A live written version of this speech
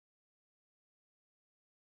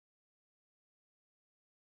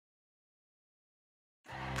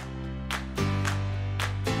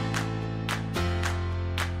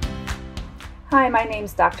Hi, my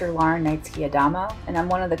name's Dr. Lauren Adamo, and I'm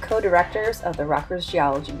one of the co-directors of the Rutgers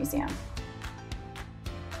Geology Museum.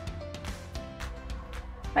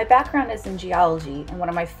 My background is in geology, and one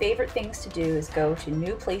of my favorite things to do is go to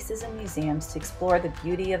new places and museums to explore the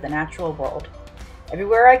beauty of the natural world.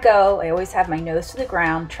 Everywhere I go, I always have my nose to the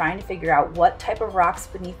ground trying to figure out what type of rocks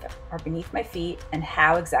are beneath my feet and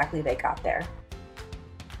how exactly they got there.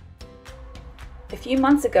 A few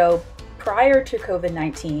months ago, prior to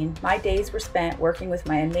COVID-19, my days were spent working with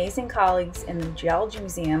my amazing colleagues in the Geology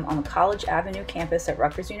Museum on the College Avenue campus at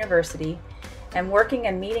Rutgers University, and working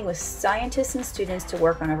and meeting with scientists and students to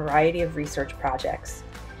work on a variety of research projects.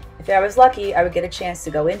 If I was lucky, I would get a chance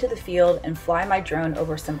to go into the field and fly my drone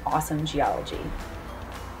over some awesome geology.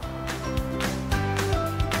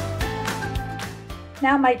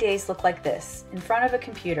 Now my days look like this, in front of a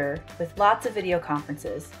computer with lots of video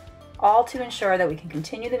conferences, all to ensure that we can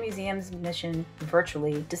continue the museum's mission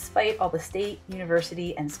virtually despite all the state,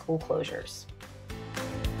 university, and school closures.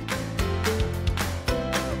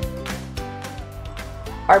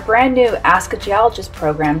 Our brand new Ask a Geologist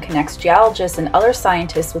program connects geologists and other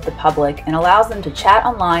scientists with the public and allows them to chat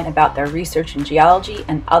online about their research in geology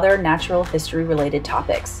and other natural history related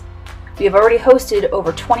topics. We have already hosted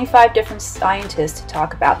over 25 different scientists to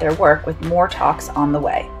talk about their work, with more talks on the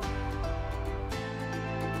way.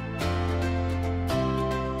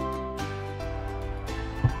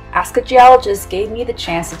 Ask a Geologist gave me the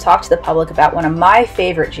chance to talk to the public about one of my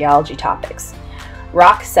favorite geology topics,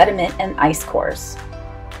 rock, sediment, and ice cores.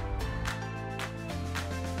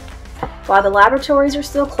 While the laboratories are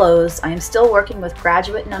still closed, I am still working with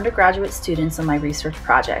graduate and undergraduate students on my research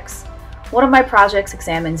projects. One of my projects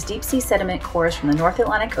examines deep-sea sediment cores from the North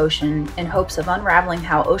Atlantic Ocean in hopes of unraveling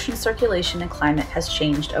how ocean circulation and climate has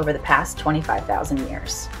changed over the past 25,000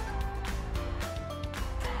 years.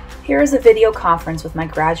 Here is a video conference with my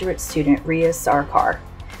graduate student, Riya Sarkar.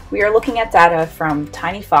 We are looking at data from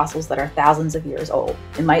tiny fossils that are thousands of years old.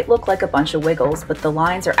 It might look like a bunch of wiggles, but the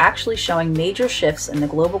lines are actually showing major shifts in the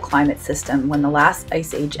global climate system when the last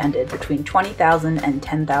ice age ended between 20,000 and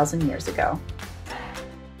 10,000 years ago.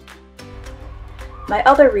 My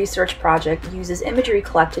other research project uses imagery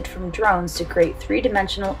collected from drones to create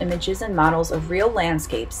three-dimensional images and models of real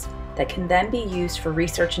landscapes that can then be used for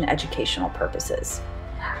research and educational purposes.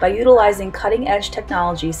 By utilizing cutting-edge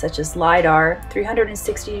technologies such as LiDAR,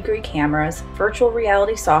 360-degree cameras, virtual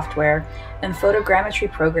reality software, and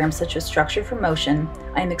photogrammetry programs such as Structure for Motion,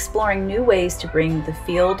 I am exploring new ways to bring the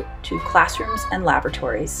field to classrooms and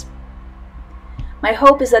laboratories. My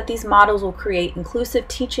hope is that these models will create inclusive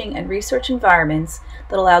teaching and research environments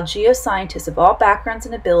that allow geoscientists of all backgrounds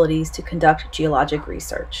and abilities to conduct geologic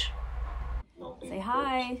research. Say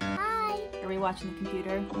hi. Hi. Are we watching the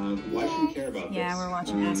computer? Why should we care about this? Yeah, we're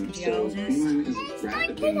watching Ask a Geologist.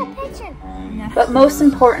 But most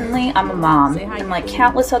importantly, I'm a mom, and like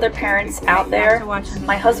countless other parents out there,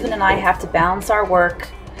 my husband and I have to balance our work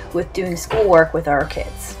with doing schoolwork with our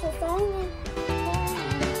kids.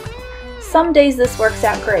 Some days this works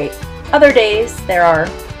out great. Other days there are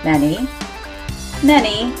many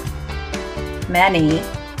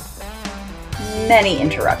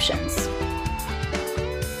interruptions.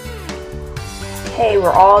 Hey,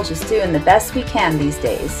 we're all just doing the best we can these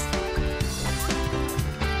days.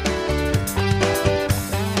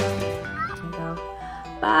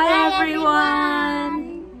 Bye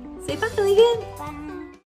everyone! Say bye, Megan!